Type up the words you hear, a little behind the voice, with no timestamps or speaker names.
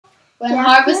When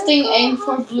harvesting, aim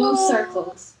for blue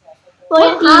circles.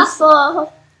 What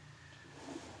apple?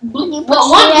 What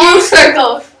blue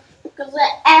circles? Because the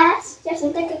S, just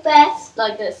think of this.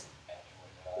 Like this.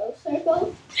 Blue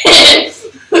circle? Is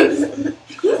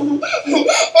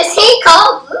he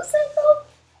called blue circle?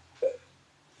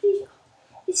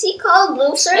 Is he called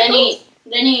blue circle?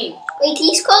 Then Wait,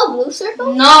 he's called blue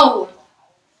circle? No.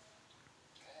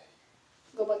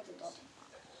 Go back to that.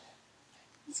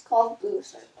 He's called blue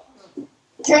circle.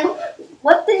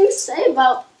 What did you say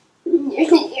about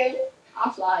your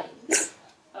I'm flying.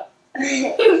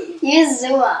 You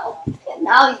zoom out. And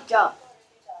now you jump.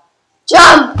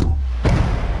 Jump!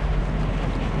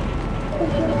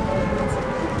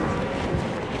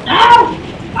 No!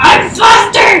 I'm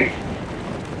faster!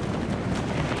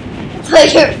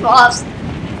 But you're fast.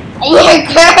 And you're a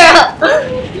girl!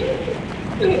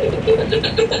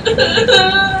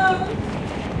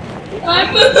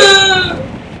 I'm a...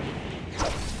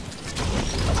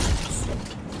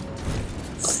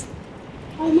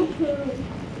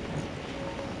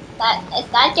 Is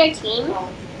that your team?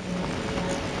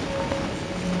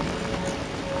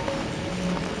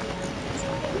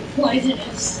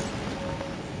 Poisonous.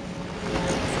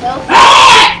 Still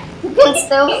you can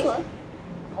still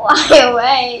fly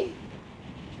away.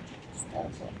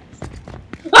 Still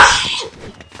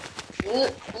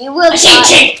you will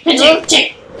die.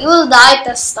 You will die at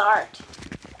the start.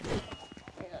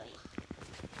 Really.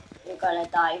 You're gonna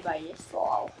die by this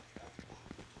fall.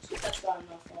 That's not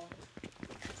enough fun.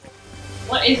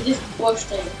 What is this bush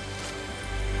thing?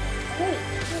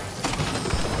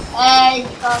 And you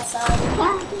got some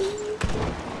candy.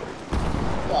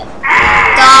 Yes.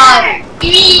 Die!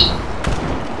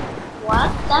 What?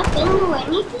 That didn't do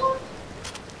anything?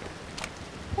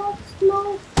 That's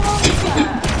no fun.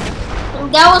 And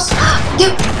that was...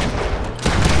 Dude!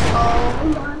 Oh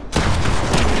my...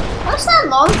 What's that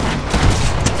long?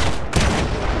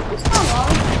 What's that long?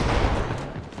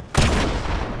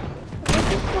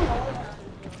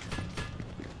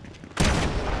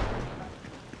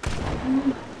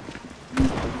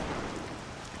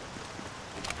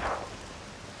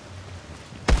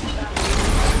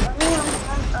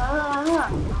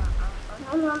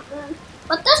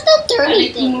 What does the dirty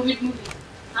thing? Move it.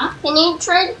 Huh? Can you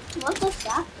try? What does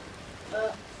that?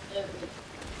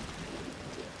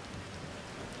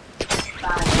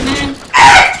 Spider-Man.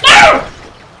 No!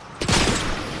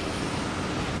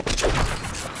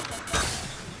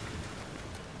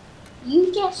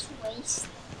 You just wasted.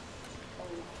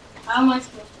 How am I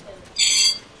supposed to get it?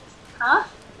 Huh?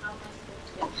 How am I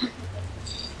supposed to get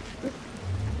it?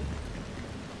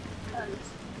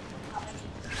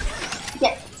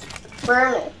 Yeah.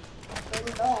 Burn it. Burn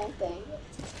the whole thing.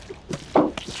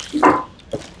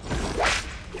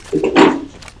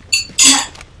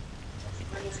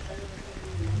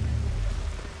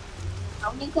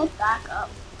 How do you get back up?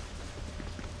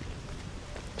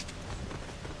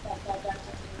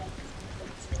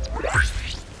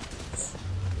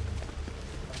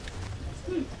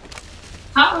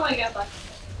 How do I get back?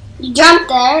 You jump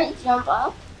there, you jump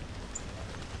up.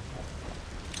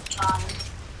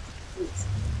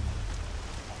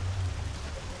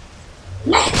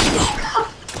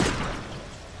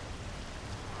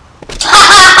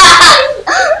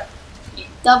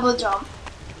 Double jump.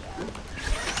 Yeah.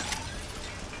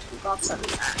 You got some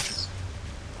nice.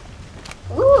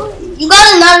 Ooh, you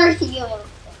got another healing.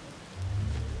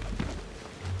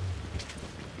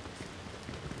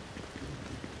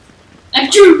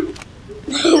 F2!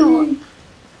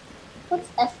 What's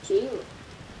F2?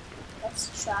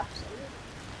 That's traps.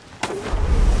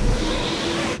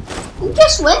 You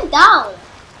just went down.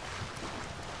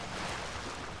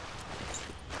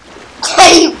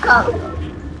 There you go.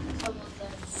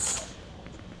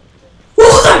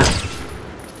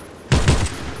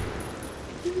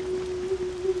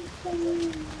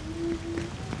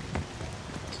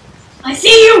 I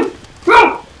see you!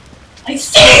 Bro! I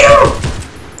see you!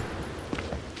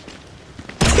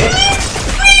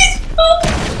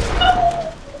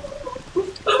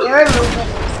 You're moving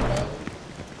this thing.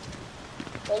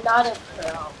 You're not a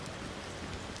pro.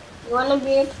 You wanna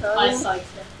be a pro?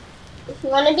 If you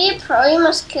wanna be a pro, you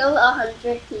must kill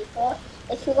 100 people.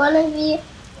 If you wanna be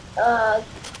pro,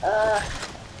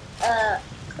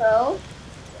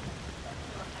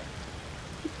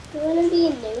 if you wanna be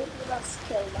a noob, you must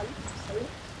kill 1%.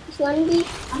 If you wanna be,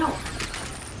 I know.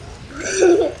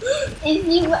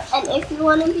 if you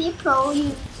wanna be a pro, you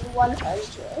do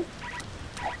 100.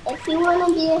 If you wanna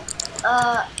be a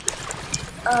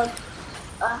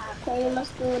hacker, you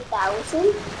must do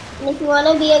 1,000. And if you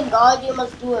wanna be a god, you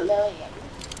must do 1,000,000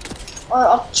 or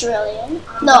a trillion.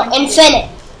 No, infinite.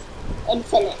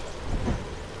 Infinite.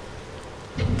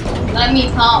 Let me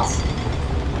pass.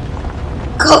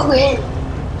 Go in.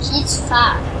 He's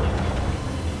fat.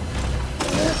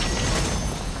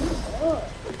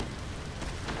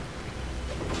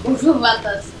 Both of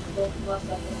us.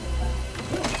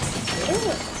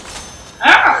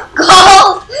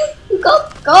 Go! You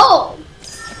got gold.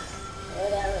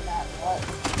 Whatever that was.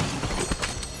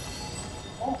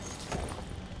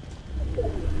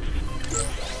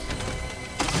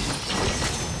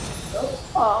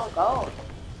 Oh, gold.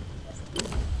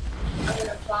 I'm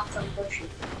gonna plant some bushes.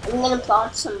 I'm gonna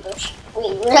plant some bushes.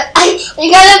 Wait,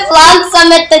 we're gonna plant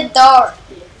some at the door.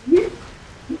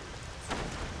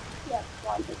 Yeah,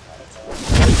 plant it right there.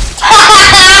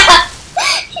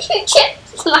 You can't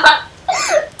plant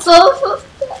both of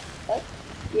them.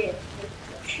 Yeah.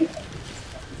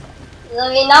 So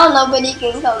now nobody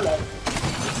can come in.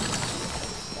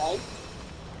 Right?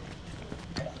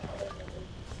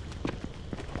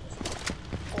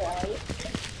 Right.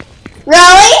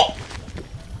 Really?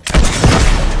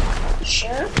 You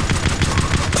sure? Sure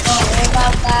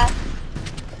about that?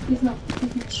 Please no.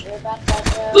 Sure about that,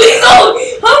 bro? Please no!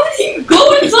 How did you go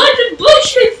inside the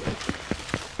bushes?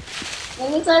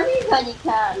 Because everybody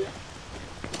can.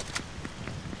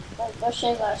 The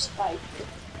bushes are spiky.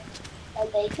 And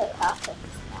they could have to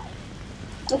spike.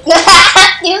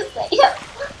 You say it.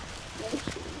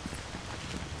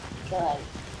 Good.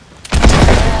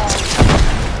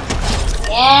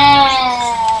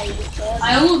 Yeah, you killed. I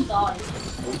almost died.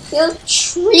 You killed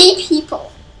 3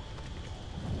 people.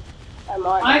 Or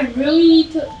more. I really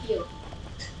need to heal.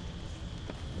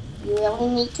 You really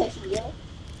need to heal.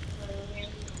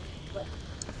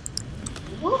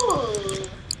 Ooh.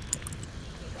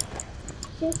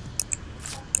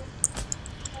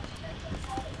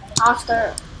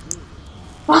 Faster.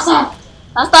 Faster!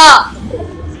 Faster!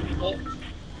 Okay.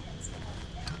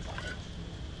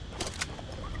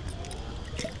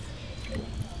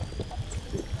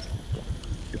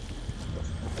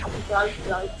 Drunk.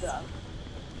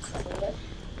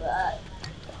 But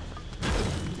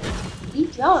be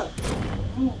drunk.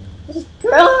 This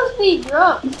girl must be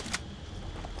drunk.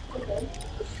 Okay.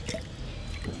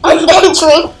 And then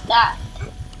drink that.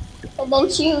 And then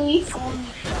she leaves for me.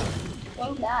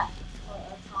 Drink that.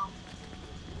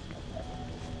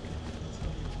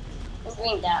 And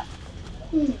drink that.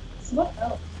 What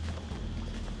else?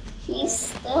 She's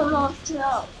still not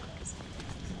drunk.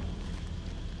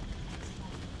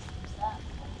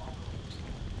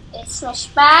 It's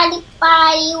my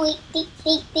party with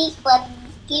tick, but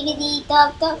skibidi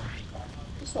dog dog.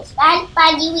 It's my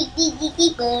party with tick,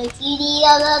 but skibidi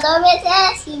dog dog,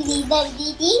 skibidi dog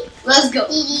dee. Let's go.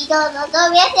 Skibidi dog dog,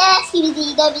 skibidi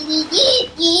dog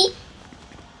dee.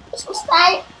 It's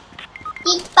my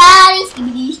party,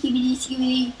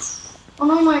 skibidi. Oh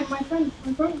no, my friend.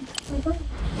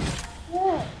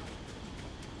 Yeah.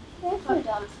 There's a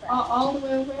dumb friend. All the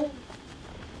way over here.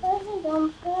 There's a dumb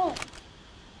friend.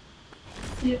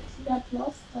 See that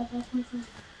plus? That's my friend.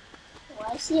 Why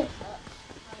is he a plus?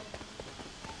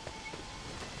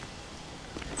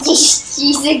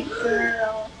 She's a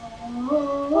girl.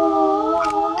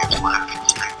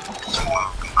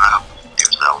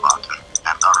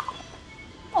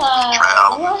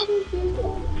 Why did you do that?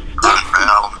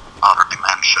 Realm, other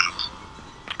dimensions.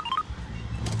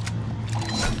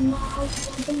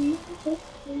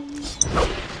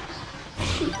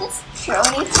 She just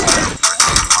showing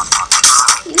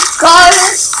you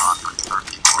guys.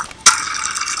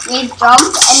 We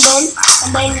jumped and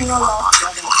then we were lost.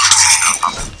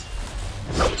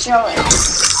 Show it.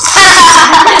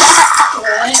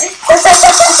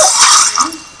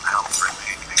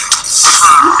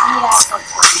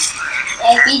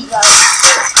 Yeah, we jumped.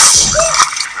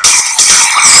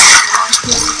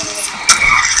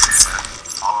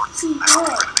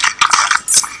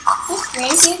 Just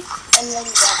drink it and then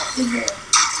get it.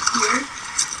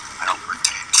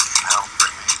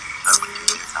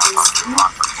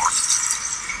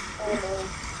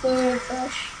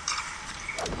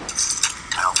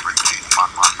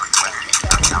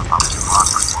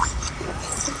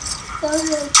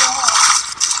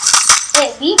 Hey,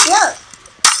 be drunk.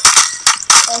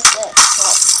 That's it.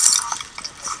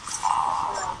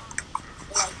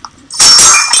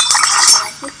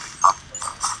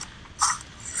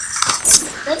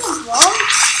 That is wrong.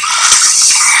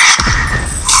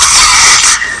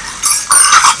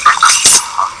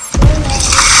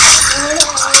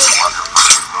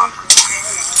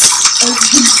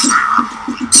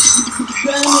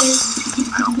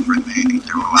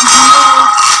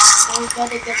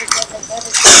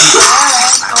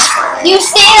 You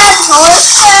see that horse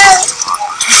there?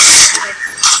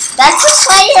 That's a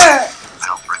player.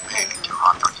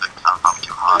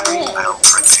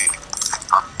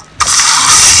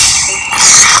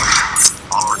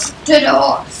 to the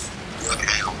horse.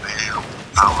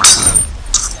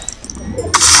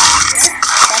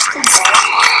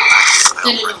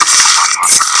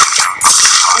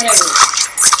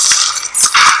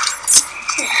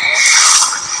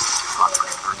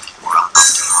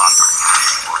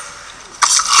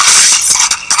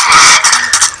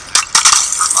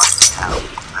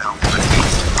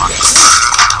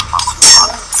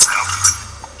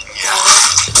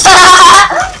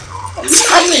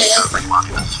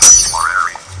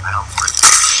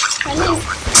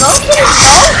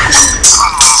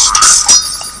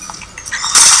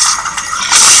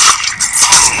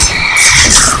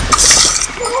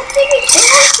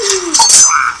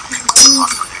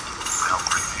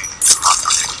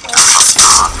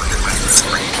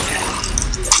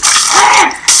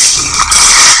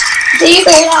 Do you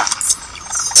hear that?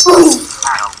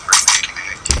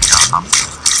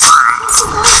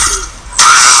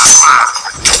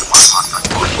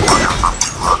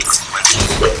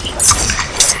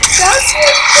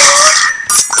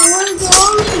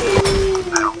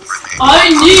 I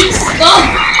need stuff!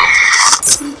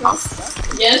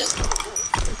 Yes.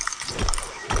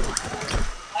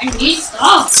 I need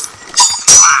stuff!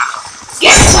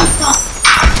 Get some stuff!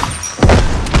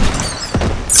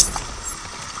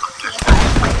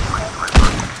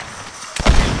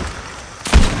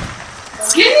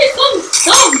 Give me some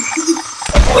stuff!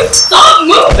 Stop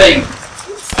moving!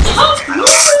 Stop moving!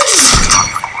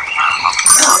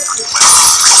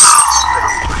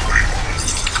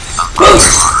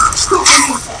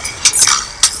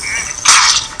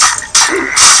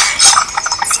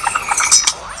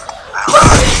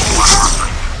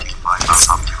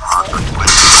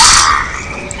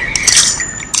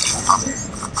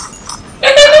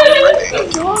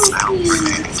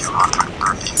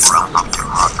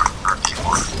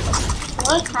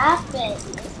 What happened?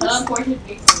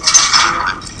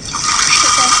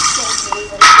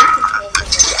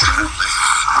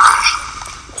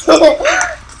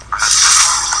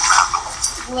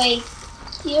 Wait,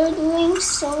 you're doing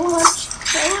so much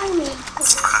killing.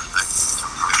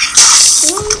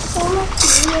 Doing so much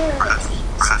damage.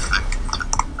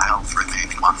 Health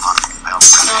remaining 100. Health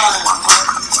remaining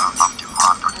 100. Up to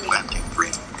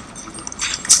 123.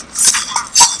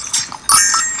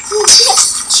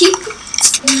 Cheap.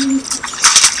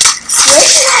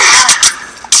 Where's your hat?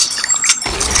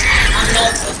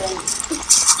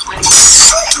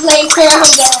 Later I'm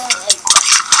gonna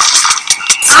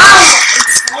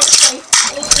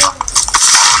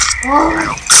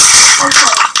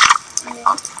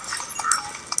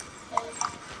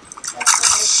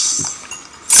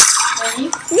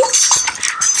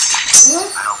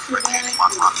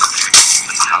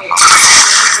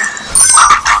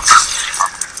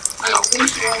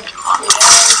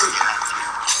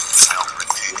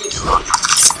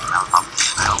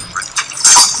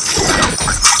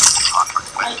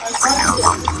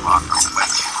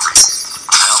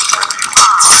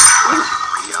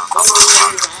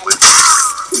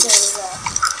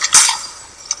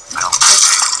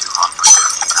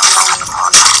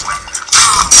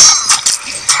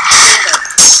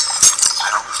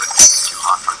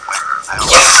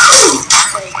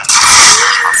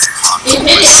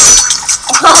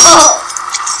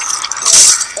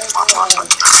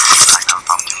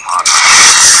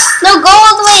No, go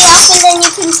all the way up and then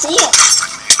you can see it.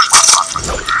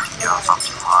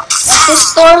 Like the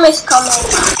storm is coming.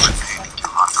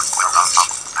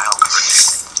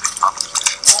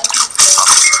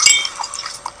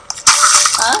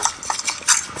 Huh?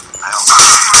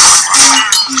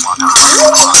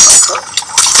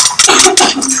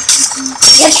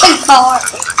 Get the car.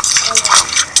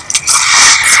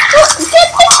 Get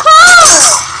the car!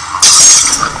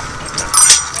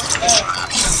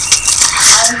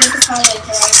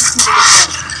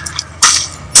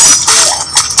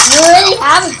 You already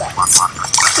have a gun.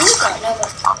 Who's got no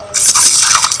gun?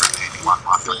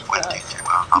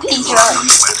 Be drunk.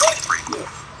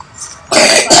 Okay,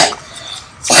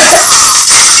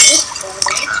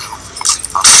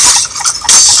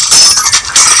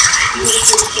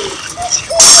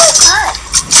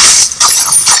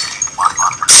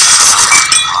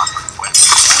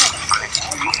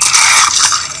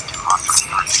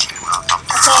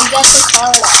 get the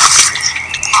car now.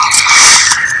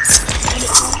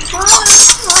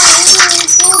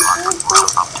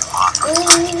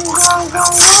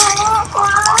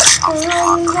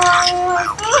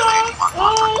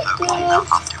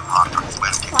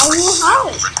 How you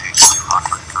hide?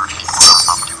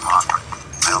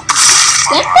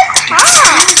 Get the car!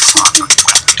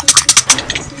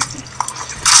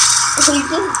 You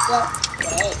just got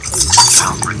dead.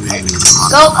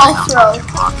 Go off-road.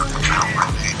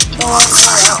 Go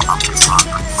off-road.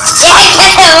 Yeah,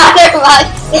 get the water bug.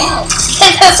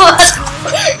 Get the water.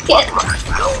 Get the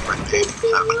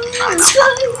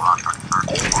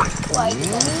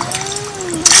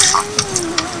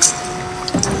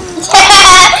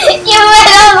you went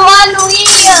on one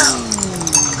wheel.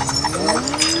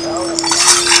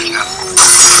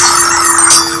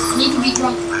 Need to be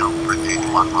drunk.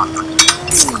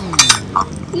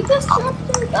 You just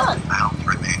dropped your gun.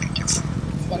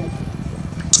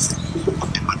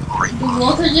 The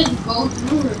water just goes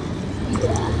through it.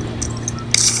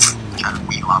 Can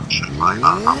we launch it right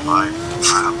on the line?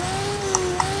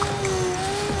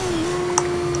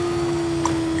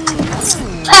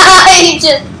 You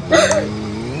just...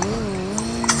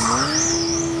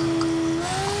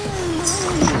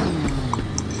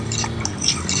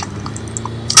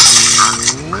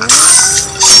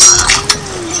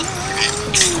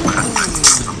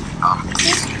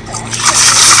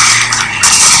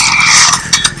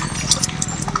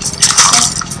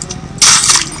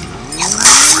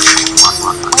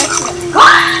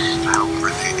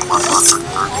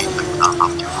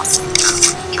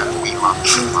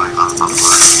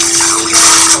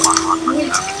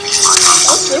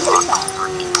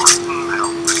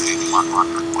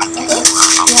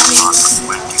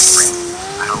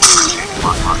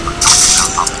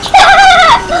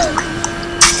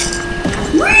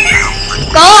 Go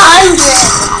 100.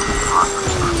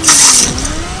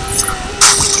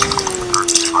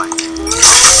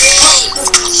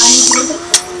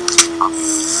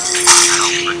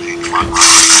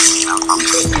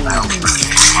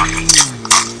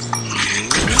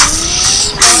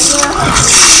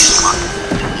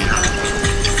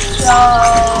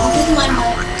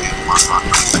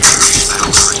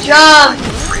 Jump!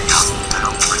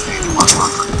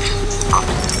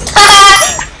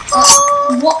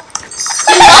 What?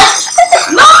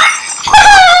 No!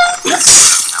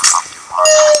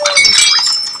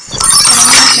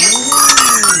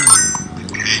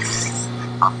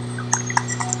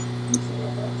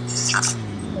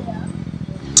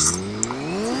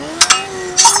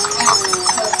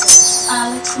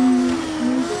 Alex,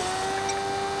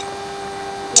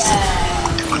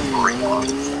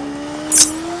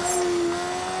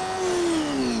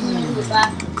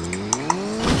 back.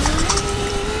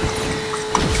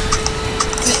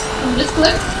 Wait, from this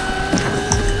clip?